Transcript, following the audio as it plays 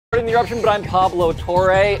In the eruption, but I'm Pablo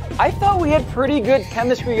Torre. I thought we had pretty good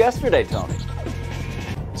chemistry yesterday, Tony.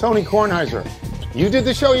 Tony Kornheiser, you did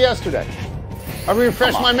the show yesterday. I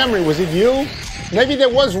refresh my memory. Was it you? Maybe there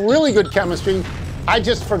was really good chemistry. I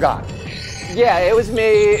just forgot. Yeah, it was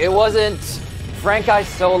me. It wasn't Frank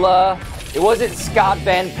Isola. It wasn't Scott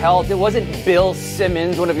Van Pelt. It wasn't Bill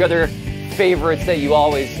Simmons, one of your other favorites that you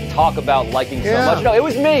always talk about liking so much. No, it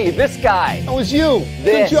was me, this guy. It was you.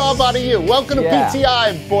 Good job out of you. Welcome to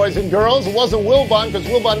PTI, boys and girls. It wasn't Wilbon, because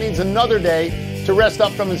Wilbon needs another day to rest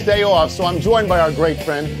up from his day off. So I'm joined by our great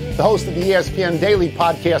friend, the host of the ESPN Daily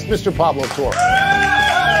podcast, Mr. Pablo Torre.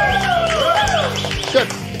 Good.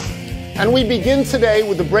 And we begin today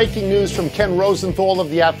with the breaking news from Ken Rosenthal of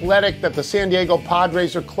The Athletic that the San Diego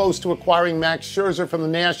Padres are close to acquiring Max Scherzer from the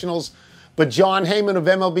Nationals. But John Heyman of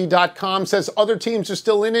MLB.com says other teams are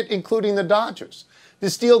still in it, including the Dodgers.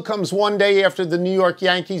 This deal comes one day after the New York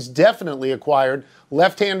Yankees definitely acquired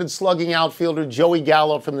left-handed slugging outfielder Joey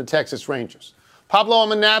Gallo from the Texas Rangers. Pablo,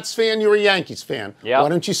 I'm a Nats fan. You're a Yankees fan. Yep. Why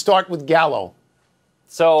don't you start with Gallo?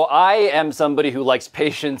 So I am somebody who likes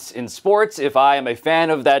patience in sports if I am a fan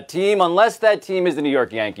of that team, unless that team is the New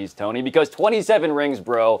York Yankees, Tony, because 27 rings,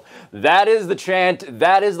 bro, that is the chant,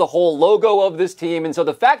 that is the whole logo of this team. And so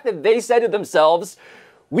the fact that they said to themselves,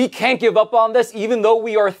 we can't give up on this, even though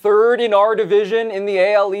we are third in our division in the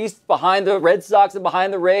AL East behind the Red Sox and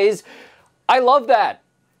behind the Rays, I love that.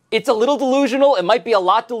 It's a little delusional. It might be a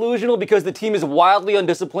lot delusional because the team is wildly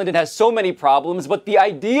undisciplined and has so many problems. But the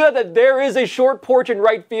idea that there is a short porch in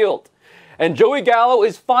right field and Joey Gallo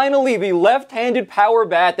is finally the left-handed power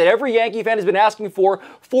bat that every Yankee fan has been asking for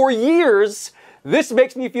years, this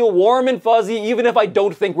makes me feel warm and fuzzy, even if I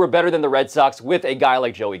don't think we're better than the Red Sox with a guy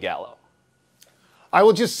like Joey Gallo. I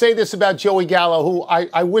will just say this about Joey Gallo, who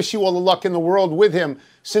I wish you all the luck in the world with him.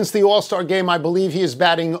 Since the All-Star game, I believe he is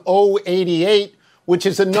batting .088. Which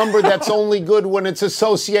is a number that's only good when it's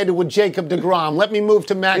associated with Jacob deGrom. Let me move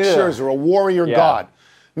to Max Scherzer, a warrior god.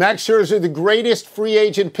 Max Scherzer, the greatest free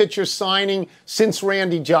agent pitcher signing since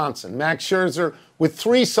Randy Johnson. Max Scherzer with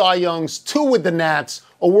 3 Cy Youngs, 2 with the Nats,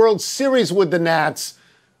 a World Series with the Nats,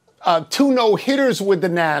 2 no-hitters with the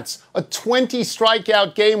Nats, a 20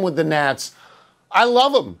 strikeout game with the Nats. I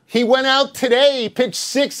love him. He went out today, he pitched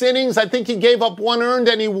 6 innings. I think he gave up 1 earned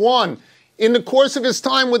and he won. In the course of his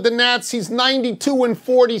time with the Nats, he's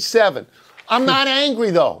 92-47. I'm not angry,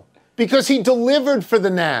 though, because he delivered for the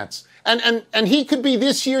Nats. And he could be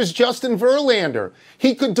this year's Justin Verlander.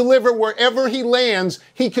 He could deliver wherever he lands.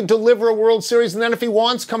 He could deliver a World Series, and then if he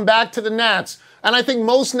wants, come back to the Nats. And I think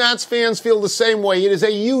most Nats fans feel the same way. It is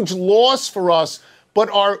a huge loss for us, but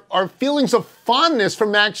our feelings of fondness for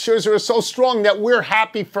Max Scherzer are so strong that we're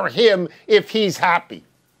happy for him if he's happy.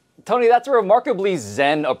 Tony, that's a remarkably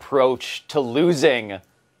zen approach to losing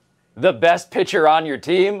the best pitcher on your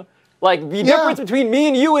team. Like, the difference between me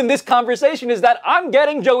and you in this conversation is that I'm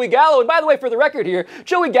getting Joey Gallo. And by the way, for the record here,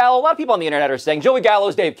 Joey Gallo, a lot of people on the internet are saying Joey Gallo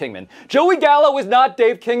is Dave Kingman. Joey Gallo is not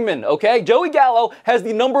Dave Kingman, okay? Joey Gallo has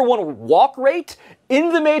the #1 walk rate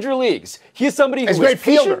in the major leagues. He is somebody who is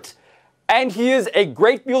patient, and he is a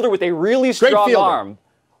great fielder with a really strong arm.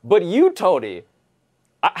 But you, Tony,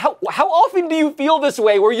 how often do you feel this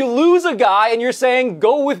way, where you lose a guy and you're saying,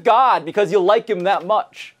 go with God because you like him that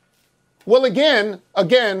much? Well, again,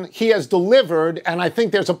 he has delivered, and I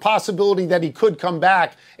think there's a possibility that he could come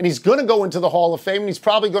back, and he's going to go into the Hall of Fame, and he's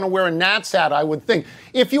probably going to wear a Nats hat, I would think.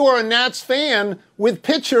 If you are a Nats fan with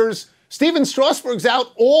pitchers, Steven Strasburg's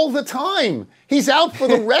out all the time. He's out for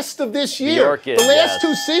the rest of this year. The last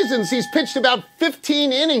 2 seasons, he's pitched about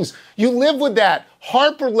 15 innings. You live with that.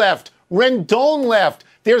 Harper left. Rendon left.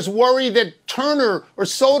 There's worry that Turner or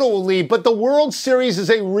Soto will leave, but the World Series is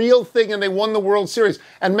a real thing, and they won the World Series.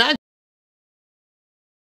 And Max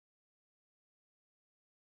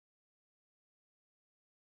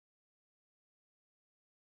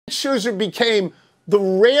Scherzer became the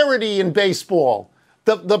rarity in baseball,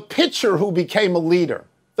 the pitcher who became a leader.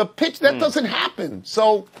 The pitch, that doesn't happen. So,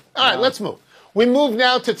 all right, let's move. We move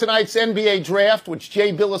now to tonight's NBA draft, which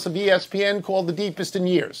Jay Billis of ESPN called the deepest in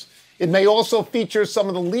years. It may also feature some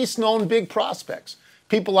of the least-known big prospects,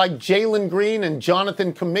 people like Jalen Green and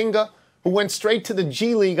Jonathan Kuminga, who went straight to the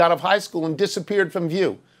G League out of high school and disappeared from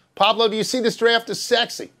view. Pablo, do you see this draft as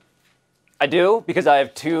sexy? I do, because I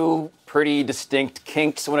have 2 pretty distinct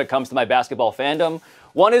kinks when it comes to my basketball fandom.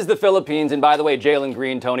 One is the Philippines, and by the way, Jalen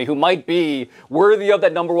Green, Tony, who might be worthy of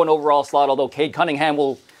that #1 overall slot, although Cade Cunningham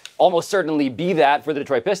will almost certainly be that for the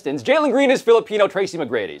Detroit Pistons. Jalen Green is Filipino Tracy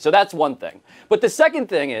McGrady, so that's one thing. But the second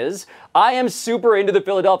thing is, I am super into the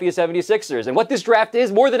Philadelphia 76ers, and what this draft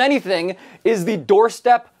is, more than anything, is the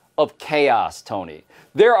doorstep of chaos, Tony.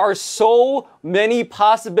 There are so many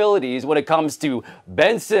possibilities when it comes to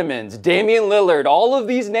Ben Simmons, Damian Lillard, all of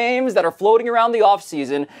these names that are floating around the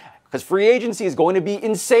offseason, because free agency is going to be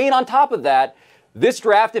insane on top of that. This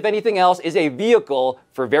draft, if anything else, is a vehicle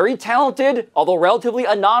for very talented, although relatively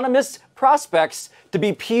anonymous, prospects to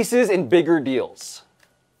be pieces in bigger deals.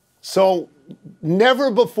 So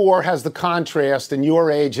never before has the contrast in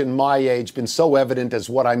your age and my age been so evident as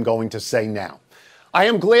what I'm going to say now. I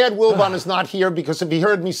am glad Wilbon is not here, because if he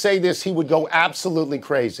heard me say this, he would go absolutely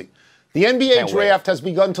crazy. The NBA draft has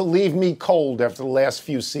begun to leave me cold after the last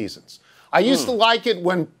few seasons. I used to like it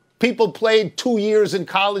when people played 2 years in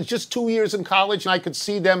college, just 2 years in college, and I could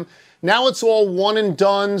see them. Now it's all one and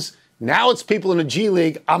dones. Now it's people in the G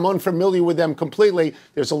League. I'm unfamiliar with them completely.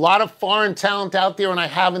 There's a lot of foreign talent out there, and I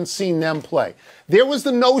haven't seen them play. There was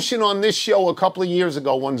the notion on this show a couple of years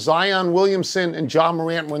ago when Zion Williamson and John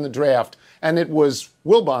Morant were in the draft, and it was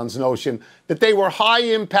Wilbon's notion that they were high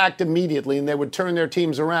impact immediately and they would turn their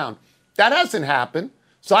teams around. That hasn't happened.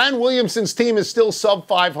 Zion Williamson's team is still sub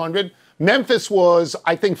 500. Memphis was,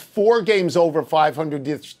 I think, 4 games over 500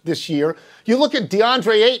 this year. You look at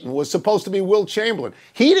DeAndre Ayton, was supposed to be Wilt Chamberlain.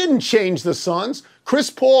 He didn't change the Suns.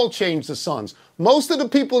 Chris Paul changed the Suns. Most of the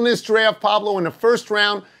people in this draft, Pablo, in the first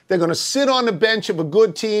round, they're going to sit on the bench of a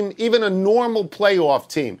good team, even a normal playoff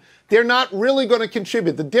team. They're not really going to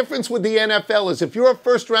contribute. The difference with the NFL is if you're a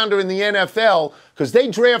first rounder in the NFL, because they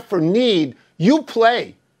draft for need, you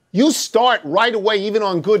play. You start right away, even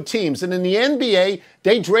on good teams. And in the NBA,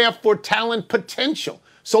 they draft for talent potential.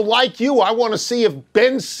 So like you, I want to see if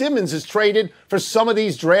Ben Simmons is traded for some of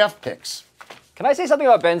these draft picks. Can I say something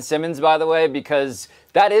about Ben Simmons, by the way? Because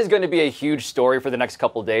that is going to be a huge story for the next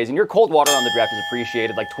couple of days. And your cold water on the draft is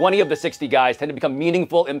appreciated. Like 20 of the 60 guys tend to become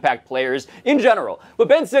meaningful impact players in general. But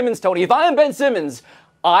Ben Simmons, Tony, if I am Ben Simmons,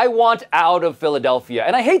 I want out of Philadelphia.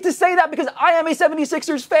 And I hate to say that because I am a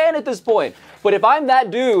 76ers fan at this point. But if I'm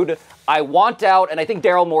that dude, I want out, and I think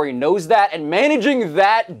Daryl Morey knows that, and managing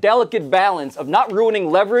that delicate balance of not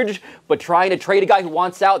ruining leverage, but trying to trade a guy who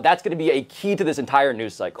wants out, that's going to be a key to this entire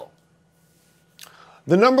news cycle.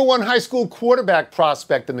 The #1 high school quarterback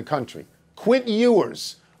prospect in the country, Quinn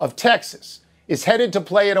Ewers of Texas, is headed to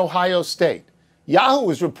play at Ohio State.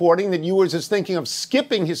 Yahoo is reporting that Ewers is thinking of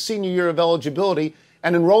skipping his senior year of eligibility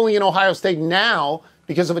and enrolling in Ohio State now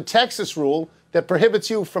because of a Texas rule that prohibits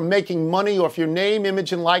you from making money off your name,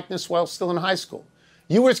 image, and likeness while still in high school.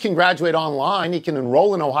 Ewers can graduate online. He can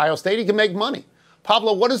enroll in Ohio State. He can make money.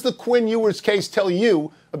 Pablo, what does the Quinn Ewers case tell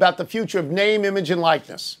you about the future of name, image, and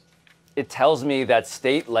likeness? It tells me that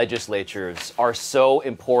state legislatures are so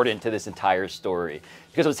important to this entire story.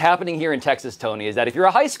 Because what's happening here in Texas, Tony, is that if you're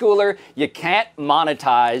a high schooler, you can't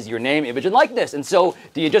monetize your name, image, and likeness. And so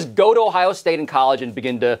do you just go to Ohio State in college and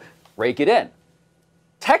begin to rake it in?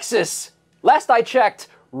 Texas, last I checked,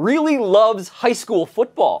 really loves high school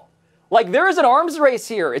football. Like, there is an arms race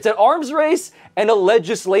here. It's an arms race and a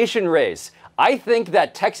legislation race. I think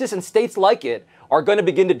that Texas and states like it are going to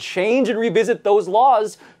begin to change and revisit those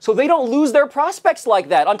laws so they don't lose their prospects like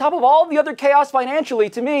that. On top of all the other chaos financially,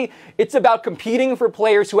 to me, it's about competing for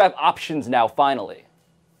players who have options now, finally.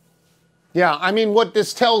 Yeah, I mean, what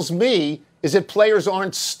this tells me is that players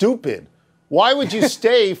aren't stupid. Why would you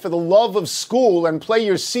stay for the love of school and play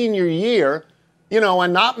your senior year,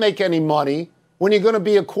 and not make any money when you're going to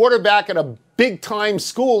be a quarterback at a big-time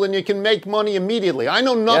school and you can make money immediately? I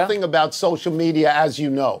know nothing about social media, as you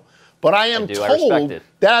know. But I am told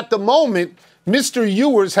that at the moment, Mr.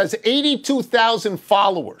 Ewers has 82,000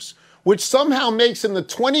 followers, which somehow makes him the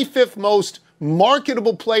 25th most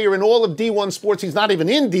marketable player in all of D1 sports. He's not even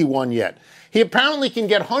in D1 yet. He apparently can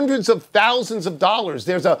get hundreds of thousands of dollars.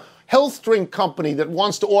 There's a health drink company that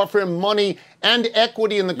wants to offer him money and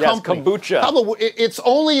equity in the company. Kombucha. It's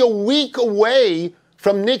only a week away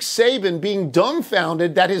from Nick Saban being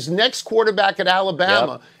dumbfounded that his next quarterback at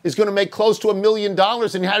Alabama is going to make close to $1 million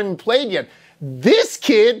and he hadn't even played yet. This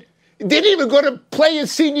kid didn't even go to play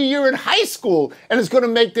his senior year in high school and is going to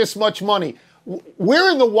make this much money. We're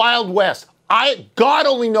in the Wild West. God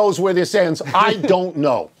only knows where this ends. I don't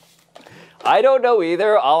know. I don't know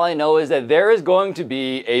either. All I know is that there is going to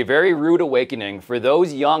be a very rude awakening for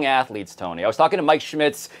those young athletes, Tony. I was talking to Mike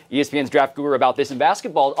Schmitz, ESPN's draft guru, about this in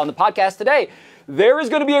basketball on the podcast today. There is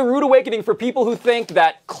going to be a rude awakening for people who think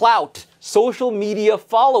that clout, social media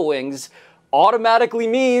followings, automatically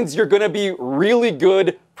means you're going to be really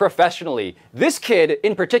good professionally. This kid,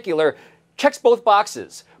 in particular, checks both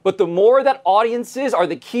boxes. But the more that audiences are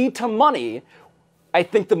the key to money, I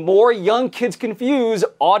think the more young kids confuse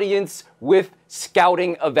audience with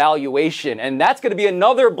scouting evaluation. And that's going to be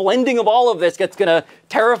another blending of all of this that's going to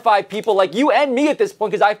terrify people like you and me at this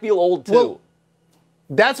point, because I feel old too.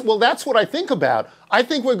 That's what I think about. I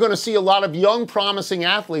think we're going to see a lot of young, promising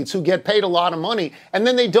athletes who get paid a lot of money, and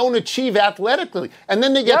then they don't achieve athletically. And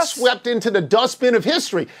then they get swept into the dustbin of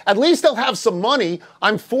history. At least they'll have some money.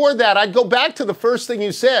 I'm for that. I'd go back to the first thing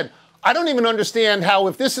you said. I don't even understand how,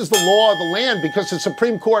 if this is the law of the land because the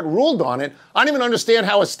Supreme Court ruled on it, I don't even understand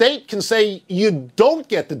how a state can say you don't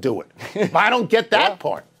get to do it. I don't get that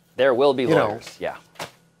part. There will be lawyers,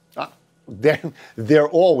 There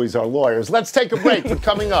always are lawyers. Let's take a break. But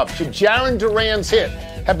coming up, should Jarren Duran's hit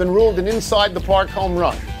have been ruled an inside-the-park home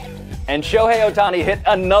run? And Shohei Ohtani hit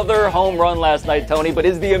another home run last night, Tony, but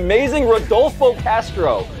is the amazing Rodolfo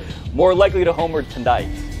Castro more likely to homer tonight?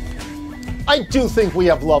 I do think we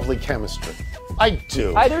have lovely chemistry. I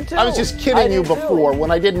do. I do too. I was just kidding you before when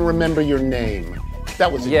I didn't remember your name.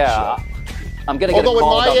 That was a joke. I'm going to get a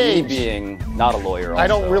call about me being not a lawyer also. I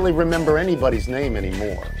don't really remember anybody's name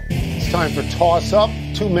anymore. It's time for toss-up.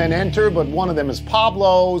 Two men enter, but one of them is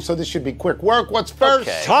Pablo, so this should be quick work. What's first?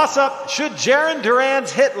 Okay. Toss-up. Should Jarren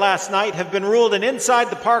Duran's hit last night have been ruled an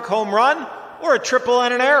inside-the-park home run or a triple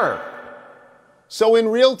and an error? So in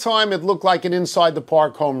real time, it looked like an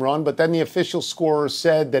inside-the-park home run, but then the official scorer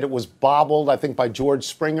said that it was bobbled, I think, by George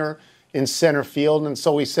Springer in center field, and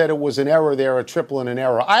so he said it was an error there, a triple and an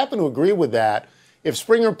error. I happen to agree with that. If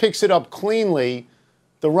Springer picks it up cleanly,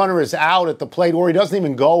 the runner is out at the plate, or he doesn't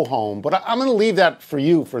even go home. But I'm going to leave that for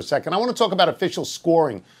you for a second. I want to talk about official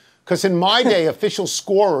scoring, because in my day, official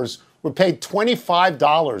scorers were paid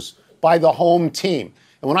 $25 by the home team.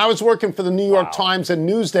 And when I was working for the New York Times and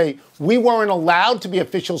Newsday, we weren't allowed to be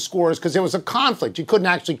official scorers because there was a conflict. You couldn't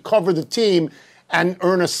actually cover the team and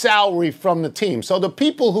earn a salary from the team. So the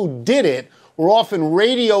people who did it were often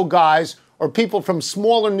radio guys or people from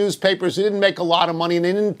smaller newspapers who didn't make a lot of money and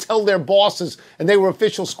they didn't tell their bosses, and they were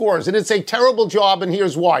official scorers. And it's a terrible job, and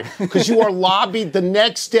here's why. Because you are lobbied the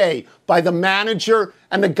next day by the manager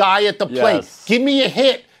and the guy at the plate. Give me a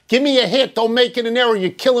hit. Give me a hit. Don't make it an error.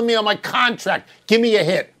 You're killing me on my contract. Give me a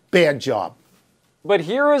hit. Bad job. But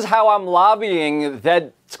here is how I'm lobbying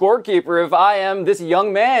that scorekeeper if I am this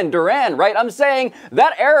young man, Duran, right? I'm saying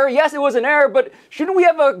that error, yes, it was an error, but shouldn't we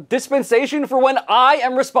have a dispensation for when I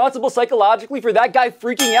am responsible psychologically for that guy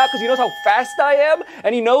freaking out because he knows how fast I am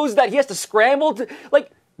and he knows that he has to scramble to,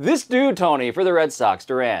 like, this dude, Tony, for the Red Sox,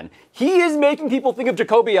 Duran, he is making people think of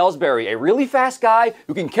Jacoby Ellsbury, a really fast guy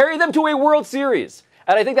who can carry them to a World Series.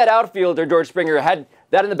 And I think that outfielder, George Springer, had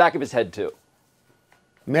that in the back of his head, too.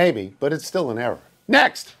 Maybe, but it's still an error.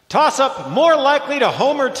 Next. Toss-up. More likely to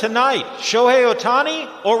homer tonight, Shohei Ohtani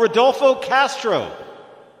or Rodolfo Castro?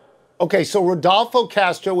 Okay, so Rodolfo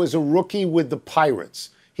Castro is a rookie with the Pirates.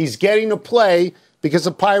 He's getting to play because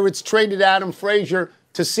the Pirates traded Adam Frazier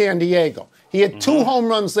to San Diego. He had 2 home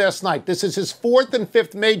runs last night. This is his 4th and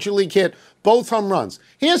 5th major league hit, both home runs.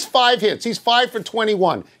 He has 5 hits. He's 5 for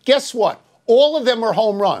 21. Guess what? All of them are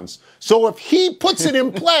home runs. So if he puts it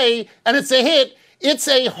in play and it's a hit, it's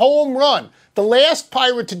a home run. The last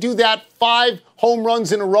Pirate to do that, 5 home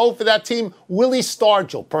runs in a row for that team, Willie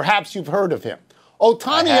Stargell. Perhaps you've heard of him.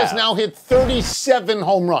 Ohtani has now hit 37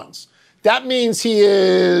 home runs. That means he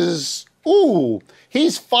is,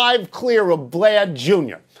 he's 5 clear of Vlad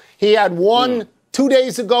Jr. He had 1 2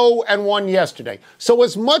 days ago and 1 yesterday. So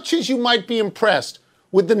as much as you might be impressed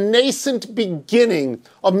with the nascent beginning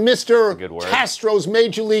of Mr. Castro's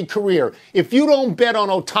major league career, if you don't bet on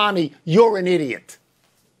Ohtani, you're an idiot.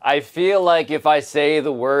 I feel like if I say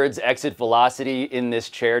the words exit velocity in this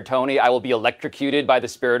chair, Tony, I will be electrocuted by the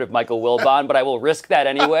spirit of Michael Wilbon, but I will risk that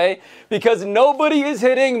anyway because nobody is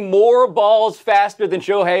hitting more balls faster than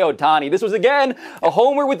Shohei Ohtani. This was, again, a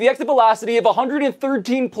homer with the exit velocity of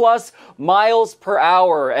 113 plus miles per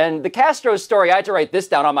hour. And the Castro story, I had to write this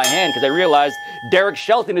down on my hand because I realized Derek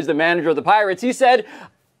Shelton is the manager of the Pirates. He said,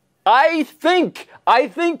 I think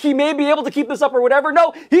he may be able to keep this up or whatever.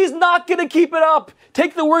 No, he's not going to keep it up.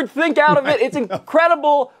 Take the word think out of it. It's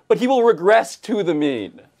incredible, but he will regress to the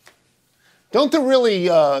mean. Don't the really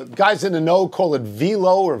guys in the know call it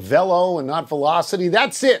velo or velo and not velocity?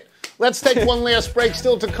 That's it. Let's take one last break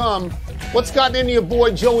still to come. What's gotten into your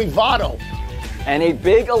boy Joey Votto? And a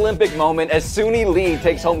big Olympic moment as Suni Lee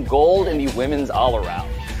takes home gold in the women's all-around.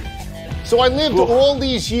 So I lived all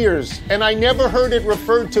these years, and I never heard it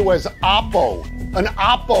referred to as Oppo, an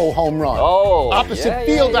Oppo home run. Oh, opposite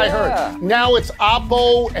field, I heard. Now it's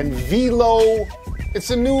Oppo and Velo.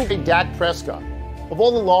 It's a new Dak Prescott. Of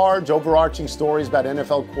all the large, overarching stories about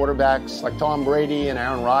NFL quarterbacks like Tom Brady and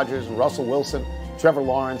Aaron Rodgers and Russell Wilson, Trevor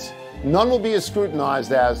Lawrence, none will be as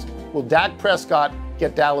scrutinized as, will Dak Prescott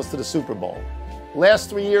get Dallas to the Super Bowl? Last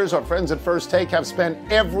 3 years, our friends at First Take have spent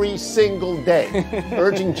every single day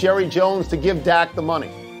urging Jerry Jones to give Dak the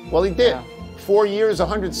money. Well, he did. 4 years,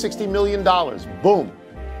 $160 million. Boom.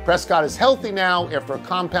 Prescott is healthy now after a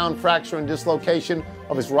compound fracture and dislocation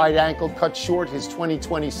of his right ankle cut short his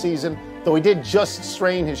 2020 season, though he did just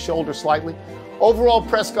strain his shoulder slightly. Overall,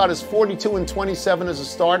 Prescott is 42-27 as a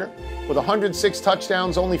starter, with 106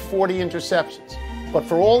 touchdowns, only 40 interceptions. But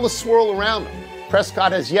for all the swirl around him,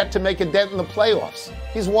 Prescott has yet to make a dent in the playoffs.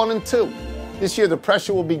 He's 1-2. This year, the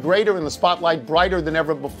pressure will be greater and the spotlight brighter than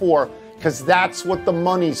ever before, because that's what the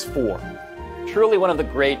money's for. Truly one of the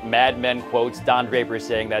great Mad Men quotes, Don Draper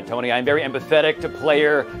saying that, Tony. I'm very empathetic to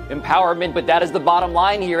player empowerment, but that is the bottom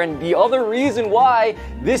line here. And the other reason why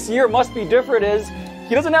this year must be different is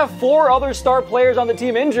he doesn't have 4 other star players on the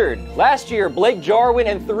team injured. Last year, Blake Jarwin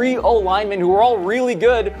and 3 O-linemen who were all really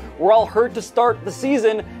good were all hurt to start the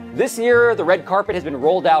season. This year, the red carpet has been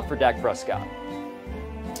rolled out for Dak Prescott.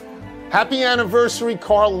 Happy anniversary,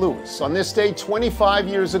 Carl Lewis. On this day 25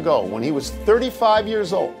 years ago, when he was 35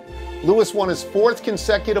 years old, Lewis won his 4th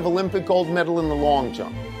consecutive Olympic gold medal in the long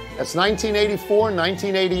jump. That's 1984,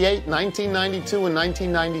 1988, 1992, and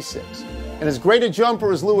 1996. And as great a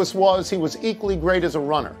jumper as Lewis was, he was equally great as a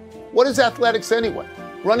runner. What is athletics anyway?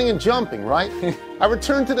 Running and jumping, right? I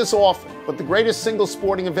return to this often, but the greatest single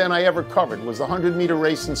sporting event I ever covered was the 100-meter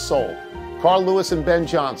race in Seoul. Carl Lewis and Ben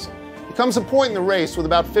Johnson. There comes a point in the race with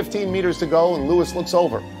about 15 meters to go, and Lewis looks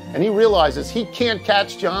over, and he realizes he can't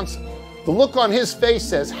catch Johnson. The look on his face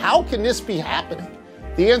says, how can this be happening?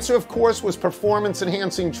 The answer, of course, was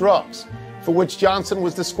performance-enhancing drugs, for which Johnson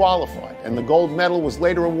was disqualified, and the gold medal was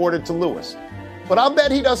later awarded to Lewis. But I'll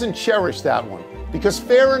bet he doesn't cherish that one, because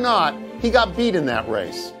fair or not, he got beat in that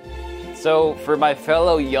race. So, for my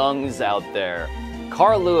fellow youngs out there,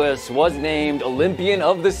 Carl Lewis was named Olympian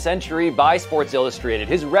of the Century by Sports Illustrated.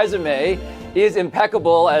 His resume is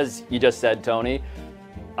impeccable, as you just said, Tony.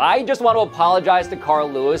 I just want to apologize to Carl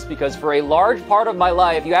Lewis because for a large part of my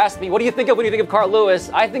life, you asked me, what do you think of when you think of Carl Lewis?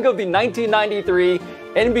 I think of the 1993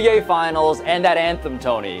 NBA Finals and that anthem,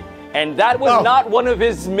 Tony. And that was not one of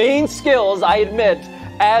his main skills, I admit,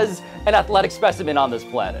 as an athletic specimen on this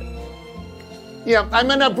planet. Yeah, I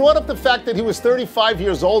mean, I brought up the fact that he was 35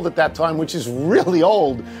 years old at that time, which is really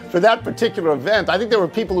old for that particular event. I think there were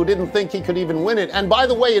people who didn't think he could even win it. And by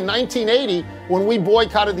the way, in 1980, when we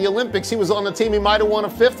boycotted the Olympics, he was on the team. He might have won a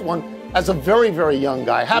 5th one as a very, very young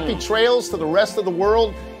guy. Happy trails to the rest of the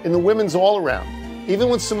world in the women's all-around. Even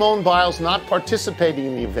with Simone Biles not participating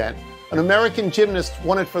in the event, an American gymnast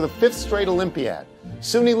won it for the 5th straight Olympiad.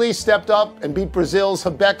 Suni Lee stepped up and beat Brazil's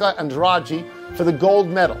Rebeca Andrade for the gold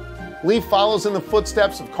medal. Lee follows in the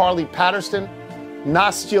footsteps of Carly Patterson,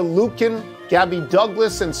 Nastya Lukin, Gabby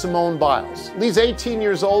Douglas, and Simone Biles. Lee's 18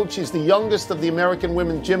 years old. She's the youngest of the American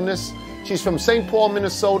women gymnasts. She's from St. Paul,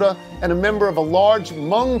 Minnesota, and a member of a large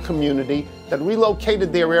Hmong community that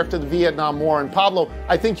relocated there after the Vietnam War. And Pablo,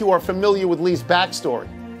 I think you are familiar with Lee's backstory.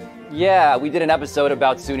 Yeah, we did an episode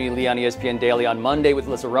about Suni Lee on ESPN Daily on Monday with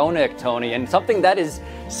Lisa Ronick, Tony, and something that is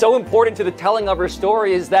so important to the telling of her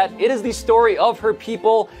story is that it is the story of her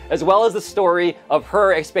people as well as the story of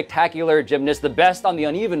her, a spectacular gymnast, the best on the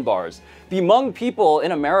uneven bars. The Hmong people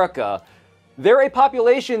in America, they're a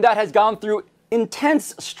population that has gone through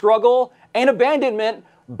intense struggle and abandonment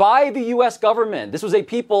by the U.S. government. This was a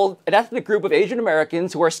people, an ethnic group of Asian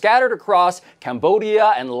Americans who are scattered across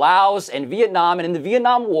Cambodia and Laos and Vietnam. And in the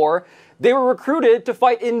Vietnam War, they were recruited to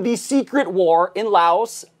fight in the secret war in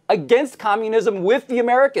Laos against communism with the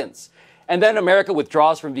Americans. And then America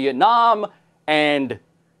withdraws from Vietnam, and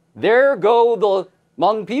there go the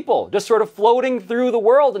Hmong people, just sort of floating through the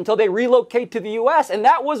world until they relocate to the U.S. And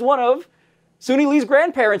that was one of Suni Lee's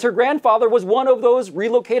grandparents. Her grandfather was one of those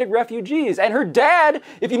relocated refugees. And her dad,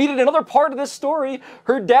 if you needed another part of this story,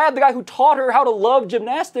 her dad, the guy who taught her how to love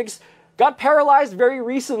gymnastics, got paralyzed very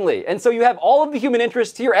recently. And so you have all of the human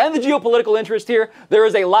interest here and the geopolitical interest here. There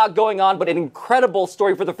is a lot going on, but an incredible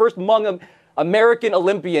story for the first Hmong American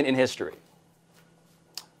Olympian in history.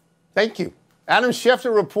 Thank you. Adam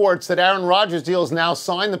Schefter reports that Aaron Rodgers' deal is now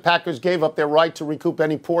signed. The Packers gave up their right to recoup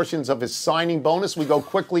any portions of his signing bonus. We go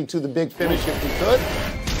quickly to the big finish if we could.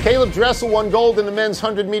 Caleb Dressel won gold in the men's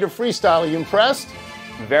 100-meter freestyle. Are you impressed?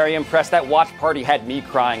 Very impressed. That watch party had me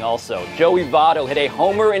crying also. Joey Votto hit a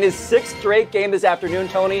homer in his 6th straight game this afternoon.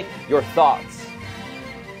 Tony, your thoughts?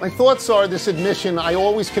 My thoughts are this admission. I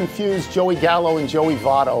always confuse Joey Gallo and Joey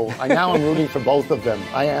Votto. Now I'm rooting for both of them.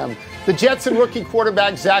 I am. The Jets and rookie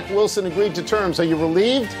quarterback Zach Wilson agreed to terms. Are you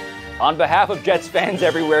relieved? On behalf of Jets fans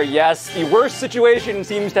everywhere, yes. The worst situation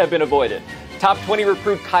seems to have been avoided. Top 20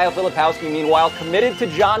 recruit Kyle Filipowski, meanwhile, committed to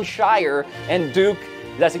John Shire and Duke.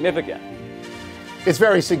 Is that significant? It's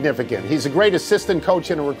very significant. He's a great assistant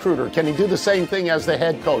coach and a recruiter. Can he do the same thing as the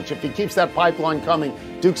head coach? If he keeps that pipeline coming,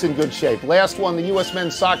 Duke's in good shape. Last one, the U.S.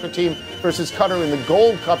 men's soccer team versus Qatar in the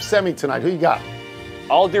Gold Cup semi tonight. Who you got?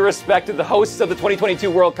 All due respect to the hosts of the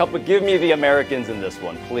 2022 World Cup, but give me the Americans in this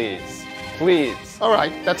one, please. Please. All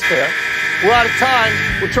right, that's fair. We're out of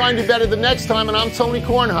time. We'll try and do better the next time, and I'm Tony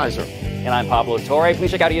Kornheiser. And I'm Pablo Torre.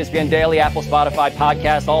 Please check out ESPN Daily, Apple, Spotify,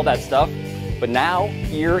 podcasts, all that stuff. But now,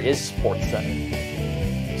 here is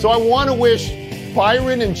SportsCenter. So I want to wish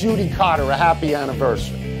Byron and Judy Cotter a happy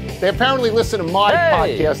anniversary. They apparently listen to my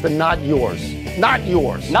podcast and not yours. Not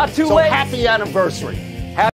yours. Not too so late. Happy anniversary.